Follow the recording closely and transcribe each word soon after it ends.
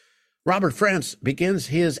Robert Franz begins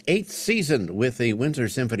his eighth season with the Windsor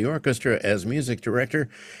Symphony Orchestra as music director,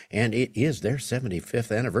 and it is their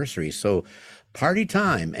 75th anniversary. So, party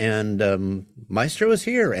time. And Maestro is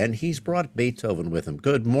here, and he's brought Beethoven with him.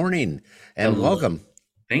 Good morning and Hello. welcome.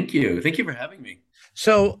 Thank you. Thank you for having me.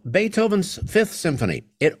 So, Beethoven's Fifth Symphony,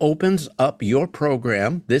 it opens up your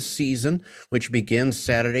program this season, which begins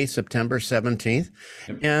Saturday, September 17th.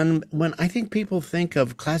 Yep. And when I think people think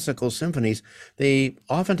of classical symphonies, they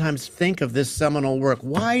oftentimes think of this seminal work.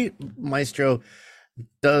 Why, Maestro,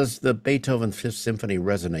 does the Beethoven Fifth Symphony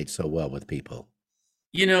resonate so well with people?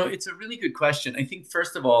 It's a really good question. I think,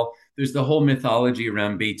 first of all, there's the whole mythology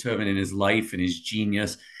around Beethoven and his life and his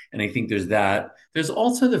genius. And I think there's that. There's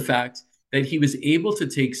also the fact that he was able to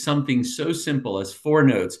take something so simple as four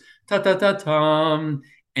notes, ta ta ta tam,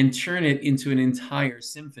 and turn it into an entire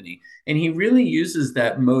symphony. And he really uses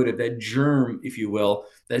that motive, that germ, if you will,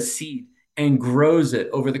 that seed, and grows it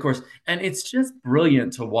over the course. And it's just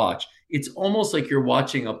brilliant to watch. It's almost like you're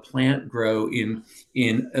watching a plant grow in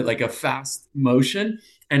like a fast motion,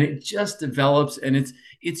 and it just develops, and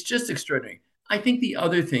it's just extraordinary. I think the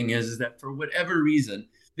other thing is that for whatever reason,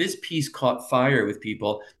 this piece caught fire with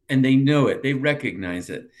people, and they know it, they recognize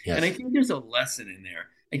it. And I Yes. think there's a lesson in there.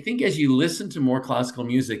 I think as you listen to more classical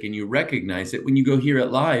music and you recognize it, when you go hear it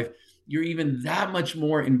live, you're even that much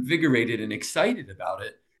more invigorated and excited about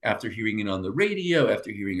it after hearing it on the radio,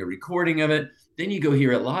 after hearing a recording of it. Then you go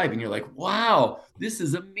hear it live and you're like, wow, this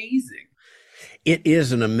is amazing. It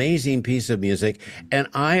is an amazing piece of music, and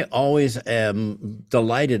I always am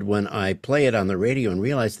delighted when I play it on the radio and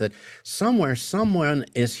realize that somewhere someone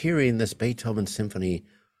is hearing this Beethoven symphony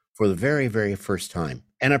for the very, very first time,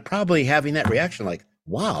 and are probably having that reaction like,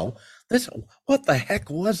 "Wow, this what the heck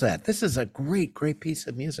was that? This is a great, great piece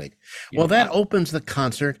of music." Well, Yeah. that opens the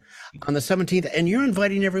concert on the 17th, and you're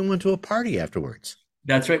inviting everyone to a party afterwards.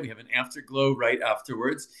 That's right. We have an afterglow right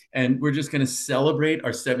afterwards, and we're just going to celebrate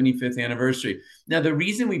our 75th anniversary. Now, the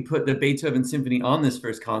reason we put the Beethoven Symphony on this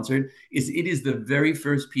first concert is it is the very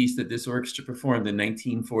first piece that this orchestra performed in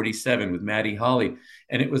 1947 with Maddie Holly.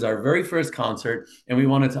 And it was our very first concert, and we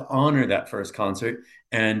wanted to honor that first concert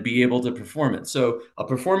and be able to perform it. So, a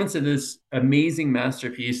performance of this amazing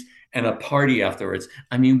masterpiece and a party afterwards.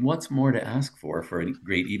 I mean, what's more to ask for a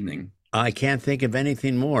great evening? I can't think of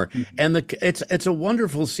anything more. And it's a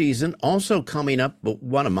wonderful season. Also coming up, but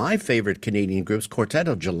one of my favorite Canadian groups,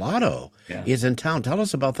 Quartetto Gelato, Yeah. is in town. Tell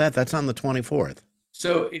us about that. That's on the 24th.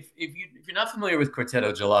 So if you're not familiar with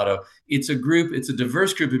Quartetto Gelato, it's a group, it's a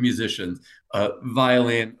diverse group of musicians,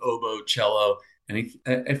 violin, oboe, cello, and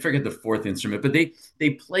I forget the fourth instrument, but they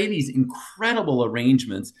play these incredible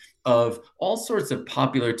arrangements of all sorts of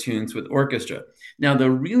popular tunes with orchestra. Now,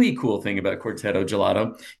 the really cool thing about Quartetto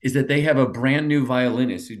Gelato is that they have a brand new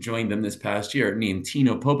violinist who joined them this past year named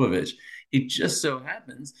Tino Popovich. It just so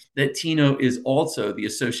happens that Tino is also the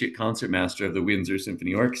associate concertmaster of the Windsor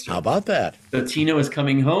Symphony How Orchestra. about that? So Tino is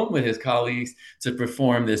coming home with his colleagues to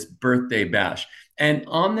perform this birthday bash. And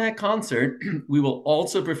on that concert, we will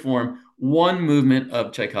also perform one movement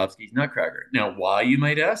of Tchaikovsky's Nutcracker. Now, why, you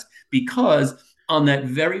might ask? Because on that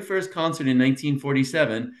very first concert in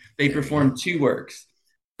 1947, they There you go. performed two works,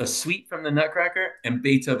 a suite from the Nutcracker and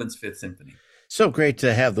Beethoven's Fifth Symphony. So great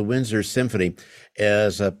to have the Windsor Symphony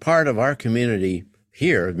as a part of our community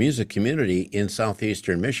here, music community in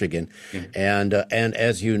southeastern Michigan. Yeah. And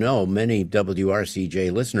as you know, many WRCJ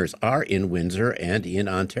listeners are in Windsor and in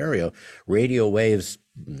Ontario. Radio waves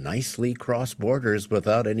nicely cross borders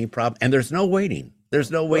without any problem. And there's no waiting. There's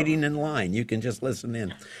no Well, waiting in line. You can just listen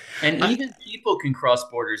in. and I, even people can cross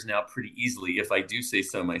borders now pretty easily, if I do say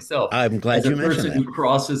so myself. I'm As glad a you mentioned person that. who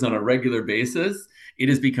crosses on a regular basis, it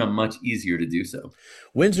has become much easier to do so.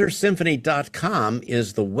 WindsorSymphony.com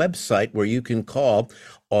is the website where you can call,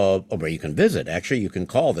 or where you can visit. Actually, you can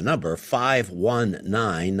call the number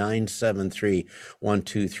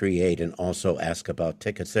 519-973-1238 and also ask about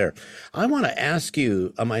tickets there. I want to ask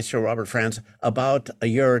you, Maestro Robert Franz, about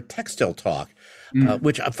your textile talk, Mm.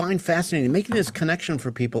 which I find fascinating, making this connection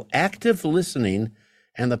for people, active listening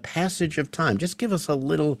and the passage of time. Just give us a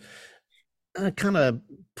little kind of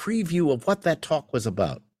preview of what that talk was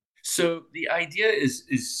about. So the idea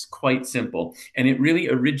is quite simple, and it really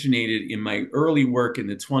originated in my early work in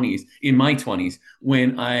the 20s, in my 20s,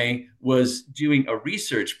 when I was doing a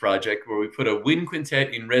research project where we put a wind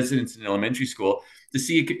quintet in residence in elementary school to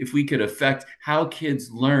see if we could affect how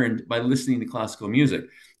kids learned by listening to classical music.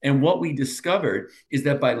 And what we discovered is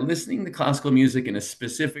that by listening to classical music in a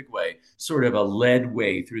specific way, sort of a led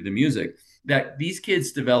way through the music, that these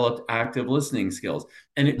kids developed active listening skills.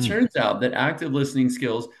 And it Hmm. turns out that active listening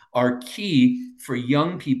skills are key for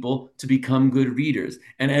young people to become good readers.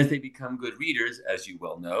 And as they become good readers, as you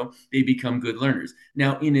well know, they become good learners.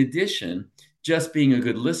 Now, in addition, just being a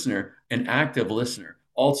good listener, an active listener,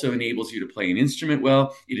 also enables you to play an instrument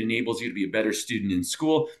well. It enables you to be a better student in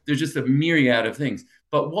school. There's just a myriad of things.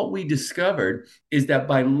 But what we discovered is that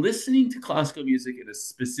by listening to classical music in a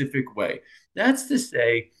specific way, that's to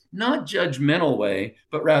say, not judgmental way,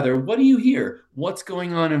 but rather, what do you hear? What's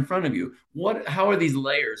going on in front of you? How are these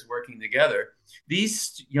layers working together?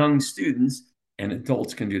 These young students, and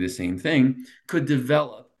adults can do the same thing, could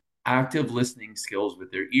develop active listening skills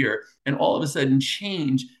with their ear and all of a sudden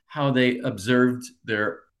change how they observed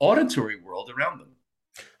their auditory world around them.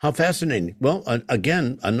 How fascinating. Well,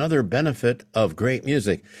 again, another benefit of great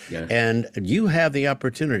music. Yeah. And you have the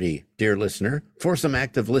opportunity, dear listener, for some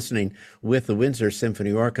active listening with the Windsor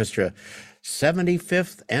Symphony Orchestra.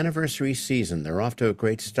 75th anniversary season. They're off to a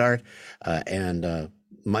great start. And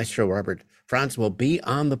Maestro Robert Franz will be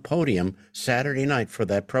on the podium Saturday night for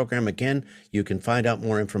that program. Again, you can find out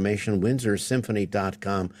more information,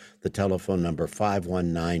 windsorsymphony.com, the telephone number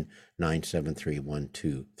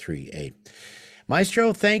 519-973-1238.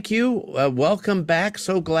 Maestro, thank you. Welcome back.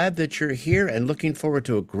 So glad that you're here and looking forward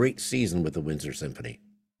to a great season with the Windsor Symphony.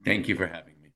 Thank you for having me.